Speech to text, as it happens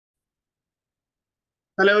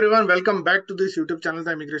Hello everyone, welcome back to this YouTube channel,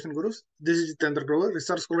 The Immigration Gurus. This is Jitender Grover,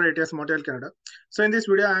 Research Scholar at ATS Montreal, Canada. So in this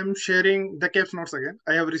video, I am sharing the Caips notes again.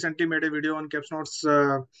 I have recently made a video on Caips notes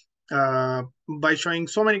uh, by showing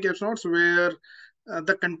so many Caips notes where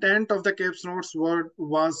the content of the Caips notes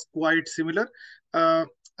was quite similar. I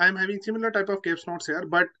am having similar type of Caips notes here,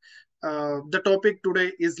 but the topic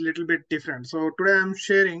today is little bit different. So today I am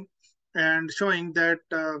sharing and showing that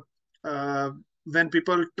when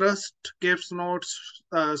people trust Caips notes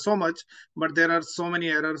so much, but there are so many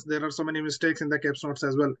errors, there are so many mistakes in the Caips notes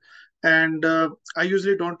as well. And I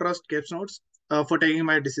usually don't trust Caips notes for taking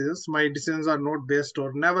my decisions. My decisions are not based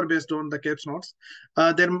or never based on the Caips notes.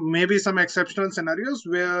 There may be some exceptional scenarios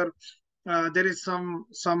where there is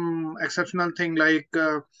some exceptional thing like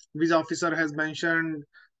visa officer has mentioned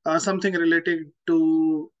something related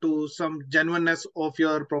to some genuineness of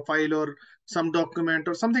your profile or some document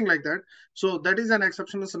or something like that. So that is an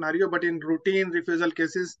exceptional scenario, but in routine refusal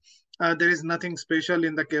cases, there is nothing special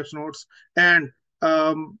in the Caips notes. And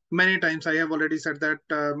many times I have already said that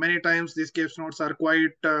many times these Caips notes are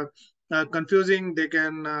quite confusing. They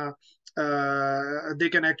can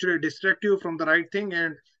actually distract you from the right thing,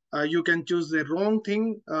 and you can choose the wrong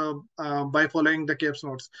thing by following the Caips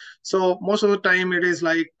notes. So most of the time, it is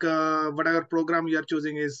like whatever program you are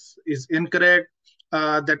choosing is incorrect.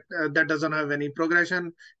 That doesn't have any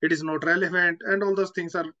progression. It is not relevant, and all those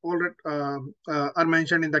things are already are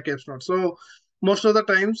mentioned in the Caips notes. So most of the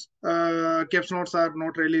times, Caips notes are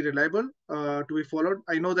not really reliable to be followed.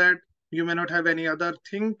 I know that you may not have any other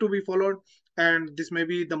thing to be followed, and this may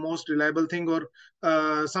be the most reliable thing or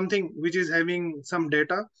something which is having some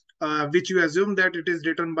data which you assume that it is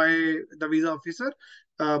written by the visa officer,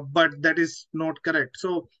 but that is not correct.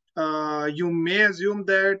 So you may assume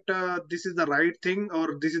that this is the right thing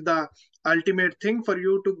or this is the ultimate thing for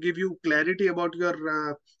you to give you clarity about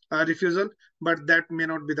your refusal, but that may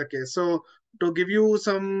not be the case. So to give you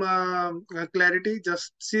some clarity,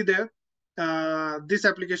 just see there. This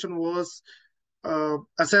application was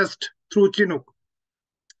assessed through Chinook,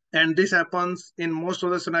 and this happens in most of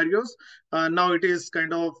the scenarios. Now it is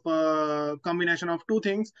kind of combination of two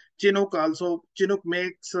things. Chinook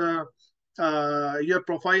makes your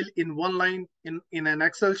profile in one line in an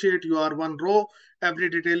Excel sheet. You are one row, every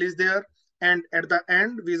detail is there, and at the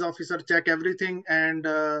end visa officer check everything and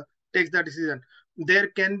takes the decision. There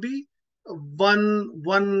can be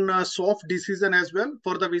one soft decision as well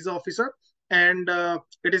for the visa officer, and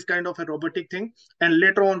it is kind of a robotic thing, and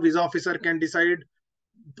later on visa officer can decide,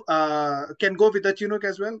 can go with the Chinook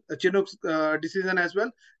as well, Chinook's decision as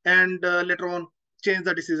well, and later on change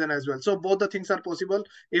the decision as well. So both the things are possible.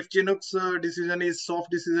 If Chinook's decision is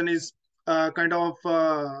soft decision is kind of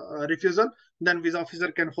refusal, then visa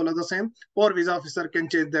officer can follow the same, or visa officer can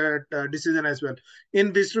change that decision as well.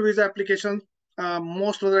 In visitor visa applications,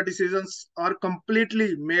 most of the decisions are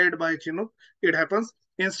completely made by Chinook. It happens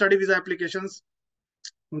in study visa applications.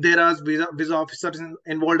 There are visa officers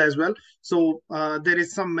involved as well. So there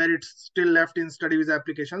is some merit still left in study visa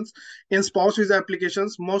applications. In spouse visa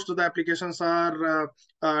applications, most of the applications are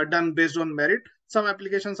done based on merit. Some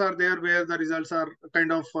applications are there where the results are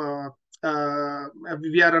kind of,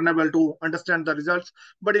 we are unable to understand the results.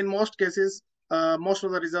 But in most cases, most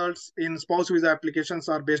of the results in spouse visa applications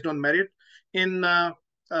are based on merit. In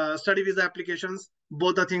study visa applications,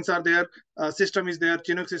 both the things are there. System is there,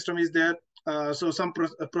 Chinook system is there. So some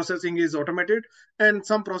processing is automated, and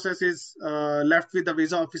some process is left with the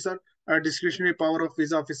visa officer. Discretionary power of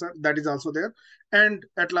visa officer, that is also there. And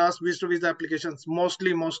at last, visa applications,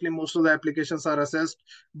 mostly most of the applications are assessed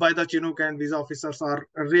by the Chinook, and visa officers are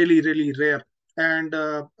really rare, and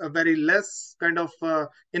a very less kind of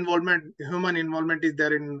human involvement is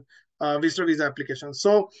there in visa applications.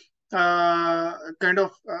 So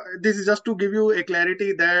this is just to give you a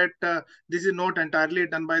clarity that this is not entirely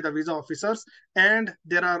done by the visa officers, and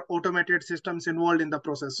there are automated systems involved in the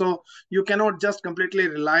process. So you cannot just completely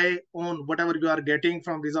rely on whatever you are getting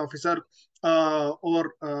from visa officer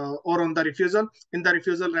or on the refusal. In the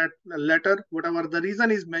refusal letter, whatever the reason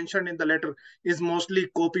is mentioned in the letter is mostly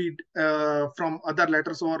copied from other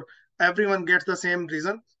letters, or everyone gets the same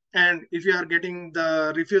reason. And if you are getting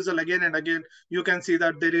the refusal again and again, you can see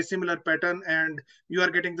that there is similar pattern, and you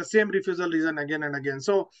are getting the same refusal reason again and again.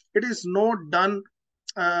 So it is not done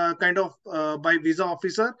by visa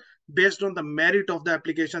officer based on the merit of the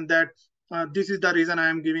application, that this is the reason I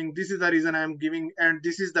am giving, this is the reason I am giving, and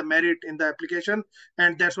this is the merit in the application,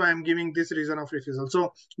 and that's why I'm giving this reason of refusal.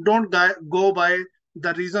 So don't go by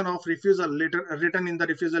the reason of refusal letter written in the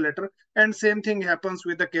refusal letter. And same thing happens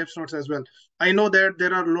with the Caips notes as well. I know that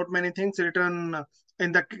there are a lot many things written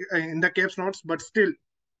in the Caips notes, but still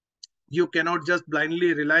You cannot just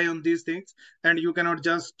blindly rely on these things, and you cannot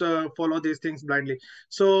just follow these things blindly.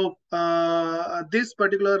 So these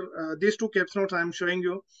two Caips notes I'm showing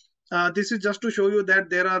you, this is just to show you that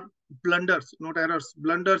there are blunders, not errors,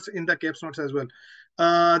 blunders in the Caips notes as well.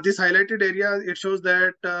 This highlighted area, it shows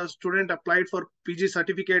that student applied for PG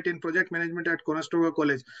certificate in project management at Conestoga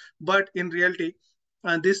College, but in reality,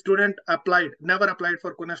 this student never applied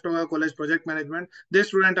for Conestoga College project management. This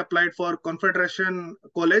student applied for Confederation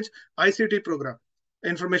College ICT program,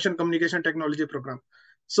 Information Communication Technology program.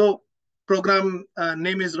 So program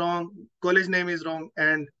name is wrong, college name is wrong,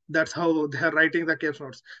 and that's how they're writing the Caips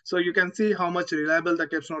notes. So you can see how much reliable the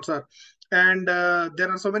Caips notes are. And there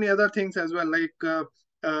are so many other things as well, like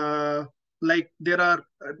there are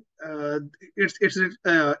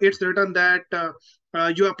it's written that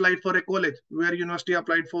you applied for a college where university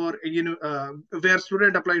applied for where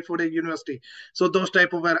student applied for a university. So those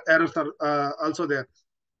type of errors are also there.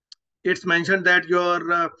 It's mentioned that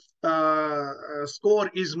your score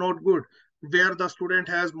is not good where the student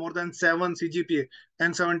has more than 7 CGPA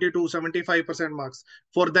and 70 to 75% marks.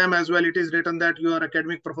 For them as well, it is written that your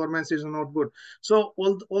academic performance is not good. So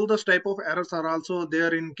all those type of errors are also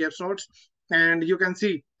there in Caips notes. And you can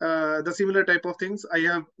see the similar type of things.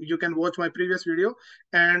 You can watch my previous video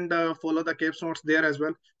and follow the Caips notes there as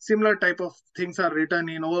well. Similar type of things are written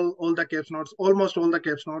in all the Caips notes, almost all the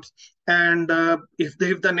Caips notes. And if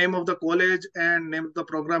the name of the college and name of the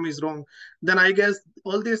program is wrong, then I guess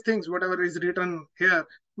all these things, whatever is written here,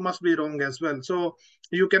 must be wrong as well. So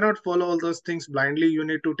you cannot follow all those things blindly. You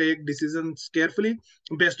need to take decisions carefully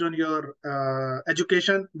based on your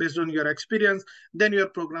education, based on your experience. Then your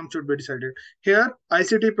program should be decided. Here,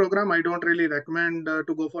 ICT program, I don't really recommend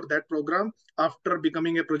to go for that program after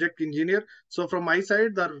becoming a project engineer. So from my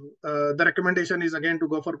side, the recommendation is again to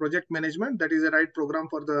go for project management. That is the right program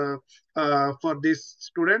for this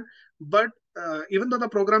student. But even though the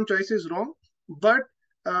program choice is wrong, but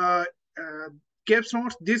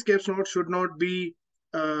these Caips notes should not be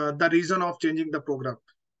the reason of changing the program.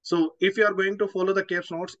 So if you are going to follow the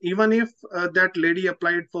Caips notes, even if that lady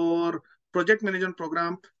applied for project management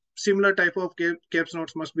program, similar type of Caips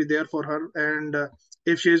notes must be there for her. And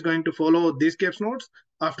if she is going to follow these Caips notes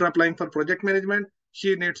after applying for project management,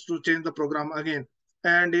 she needs to change the program again.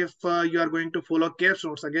 And if you are going to follow Caips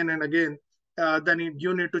notes again and again, then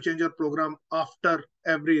you need to change your program after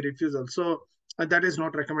every refusal. So that is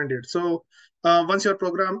not recommended. So once your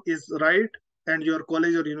program is right and your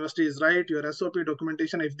college or university is right, your SOP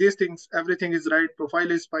documentation, if these things, everything is right,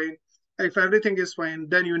 profile is fine, if everything is fine,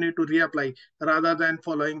 then you need to reapply rather than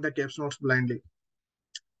following the Caips notes blindly.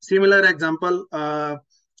 Similar example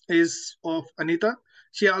is of Anita.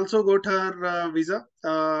 She also got her visa.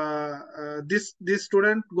 This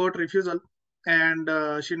student got refusal, and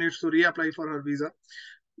she needs to reapply for her visa.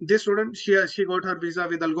 This student, she got her visa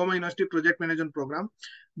with Algoma University Project Management Program.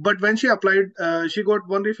 But when she applied, she got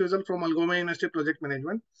one refusal from Algoma University Project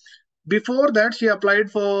Management. Before that, she applied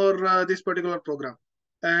for this particular program.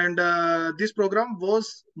 And this program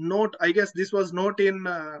was not, I guess this was not in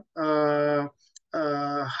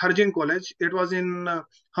Harjin College. It was in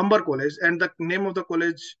Humber College. And the name of the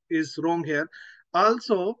college is wrong here.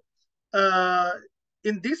 Also, uh,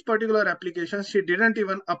 in this particular application, she didn't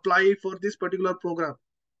even apply for this particular program.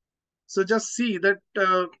 So just see that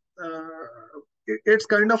it's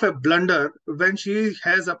kind of a blunder when she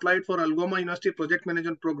has applied for Algoma University Project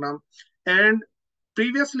Management Program, and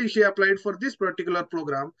previously she applied for this particular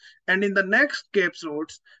program, and in the next Caips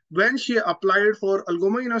notes, when she applied for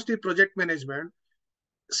Algoma University Project Management,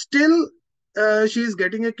 still she is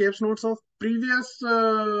getting a Caips notes of previous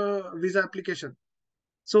visa application.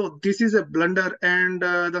 So this is a blunder, and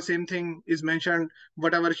the same thing is mentioned,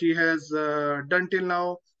 whatever she has done till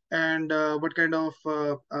now, and what kind of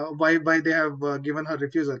why they have given her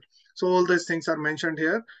refusal. So all these things are mentioned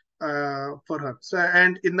here for her. So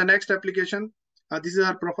and in the next application, this is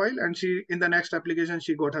her profile, and she in the next application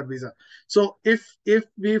she got her visa. So if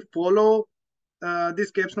we follow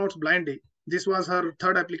these Caips notes blindly, this was her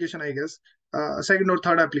third application, I guess, second or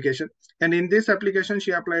third application. And in this application,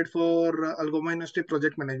 she applied for Algoma University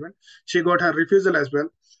Project Management. She got her refusal as well.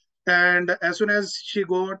 And as soon as she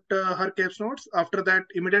got her Caips notes, after that,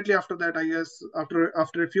 immediately after that, I guess after a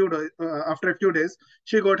few days,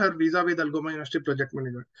 she got her visa with Algoma University Project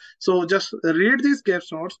Management. So just read these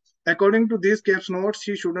Caips notes. According to these Caips notes,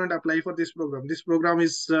 she shouldn't apply for this program. This program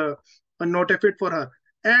is not a fit for her.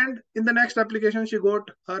 And in the next application, she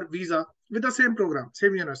got her visa with the same program,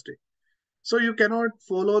 same university. So you cannot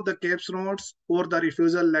follow the Caips notes or the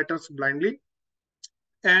refusal letters blindly.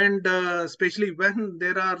 And especially when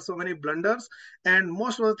there are so many blunders and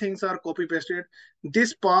most of the things are copy pasted,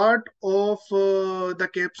 this part of the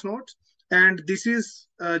Caips notes, and this is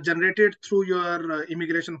generated through your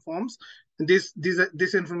immigration forms. This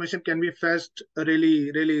information can be fetched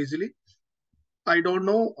really easily. I don't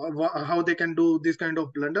know how they can do this kind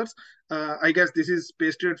of blunders. I guess this is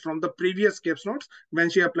pasted from the previous Caips notes when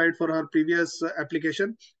she applied for her previous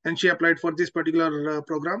application, and she applied for this particular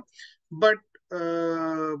program. But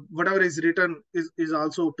whatever is written is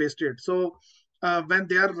also pasted. So when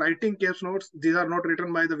they are writing Caips notes, these are not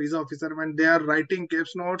written by the visa officer. When they are writing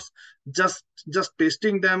Caips notes, just just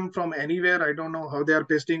pasting them from anywhere. I don't know how they are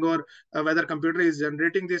pasting, or whether computer is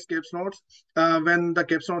generating these Caips notes. When the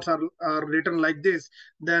Caips notes are written like this,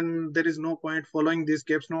 then there is no point following these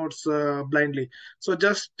Caips notes blindly. So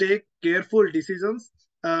just take careful decisions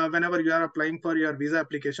whenever you are applying for your visa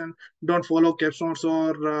application. Don't follow Caips notes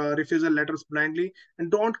or refusal letters blindly,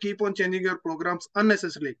 and don't keep on changing your programs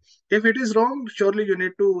unnecessarily. If it is wrong, surely you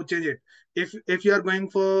need to change it. If you are going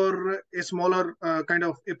for a smaller kind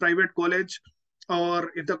of a private college,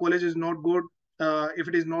 or if the college is not good, if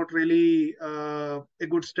it is not really a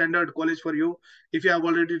good standard college for you, if you have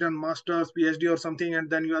already done masters, PhD or something, and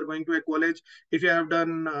then you are going to a college, if you have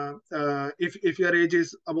done if your age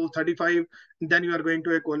is above 35, then you are going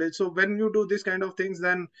to a college. So when you do this kind of things,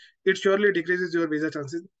 then it surely decreases your visa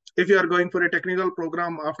chances. If you are going for a technical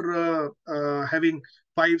program after having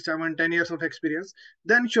 5, 7, 10 years of experience,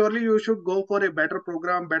 then surely you should go for a better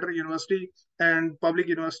program, better university, and public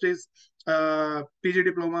universities, PG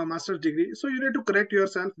diploma, master's degree. So you need to correct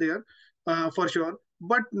yourself there for sure.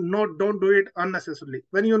 But don't do it unnecessarily.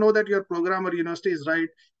 When you know that your program or university is right,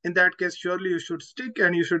 in that case, surely you should stick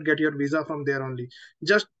and you should get your visa from there only.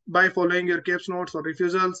 Just by following your Caips notes or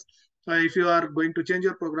refusals, if you are going to change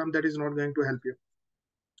your program, that is not going to help you.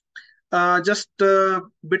 Just a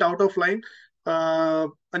bit out of line.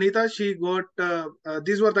 Anita, she got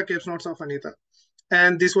these were the Caips notes of Anita,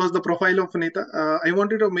 and this was the profile of Anita. I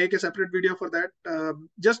wanted to make a separate video for that,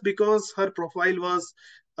 just because her profile was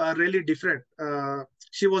really different.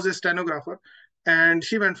 She was a stenographer, and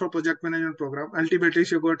she went for project management program. Ultimately,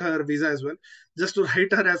 she got her visa as well, just to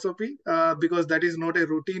write her SOP, because that is not a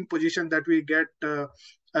routine position that we get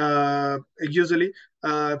usually.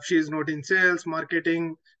 She is not in sales,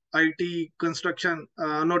 marketing, IT, construction,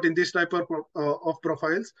 not in this type of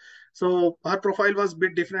profiles. So her profile was a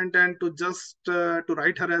bit different, and to just to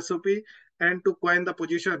write her SOP and to coin the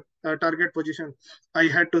position, target position, I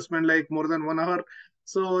had to spend like more than 1 hour.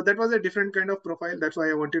 So that was a different kind of profile. That's why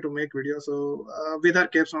I wanted to make video. So with her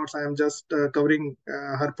Caips notes, I am just covering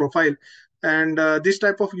her profile. And this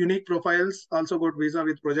type of unique profiles also got visa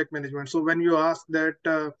with project management. So when you ask that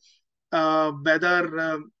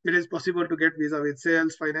whether it is possible to get visa with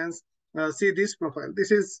sales, finance, see this profile.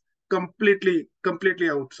 This is completely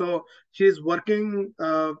out. So she is working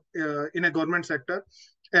in a government sector,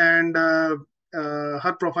 and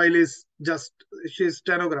her profile is just, she's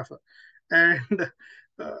stenographer, and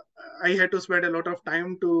uh, I had to spend a lot of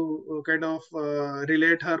time to kind of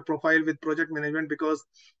relate her profile with project management, because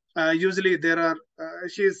usually there are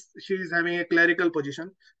she's having a clerical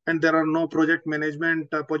position, and there are no project management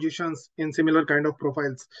positions in similar kind of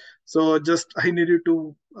profiles. So just I needed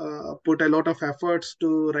to put a lot of efforts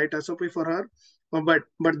to write SOP for her. But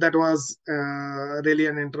that was really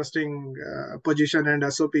an interesting position and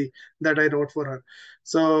SOP that I wrote for her.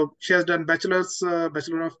 So she has done bachelor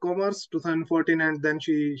of commerce 2014, and then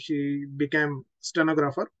she became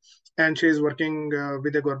stenographer, and she is working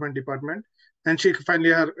with the government department, and she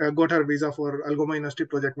finally got her visa for Algoma University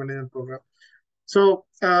project management program. So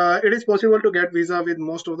it is possible to get visa with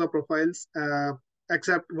most of the profiles,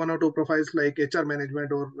 except 1 or 2 profiles like HR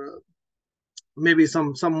management, or maybe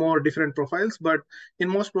some more different profiles. But in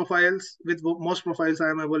most profiles, with most profiles, I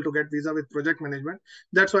am able to get visa with project management.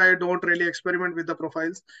 That's why I don't really experiment with the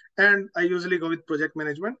profiles, and I usually go with project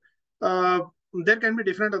management. There can be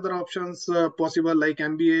different other options possible, like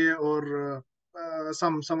MBA, or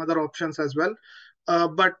some other options as well.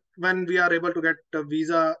 But when we are able to get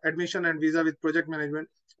visa admission and visa with project management,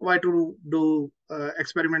 why to do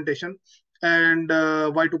experimentation, and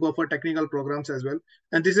why to go for technical programs as well?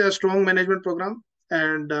 And this is a strong management program,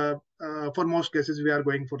 and for most cases we are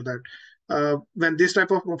going for that. When this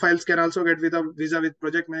type of profiles can also get visa with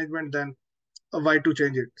project management, then why to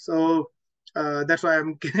change it? So that's why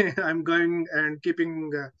I'm I'm going and keeping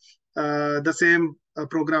the same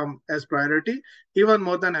program as priority, even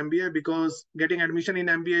more than MBA, because getting admission in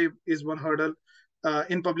MBA is one hurdle,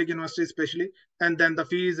 in public university especially, and then the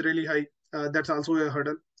fee is really high. That's also a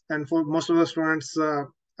hurdle, and for most of the students,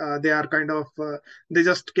 they are kind of they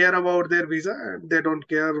just care about their visa, and they don't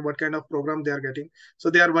care what kind of program they are getting. So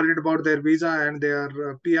they are worried about their visa and their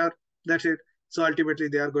PR. That's it. So ultimately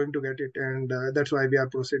they are going to get it, and that's why we are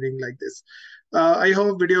proceeding like this. I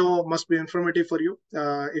hope video must be informative for you.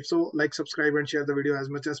 If so, like, subscribe, and share the video as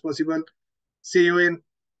much as possible. See you in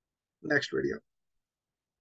next video.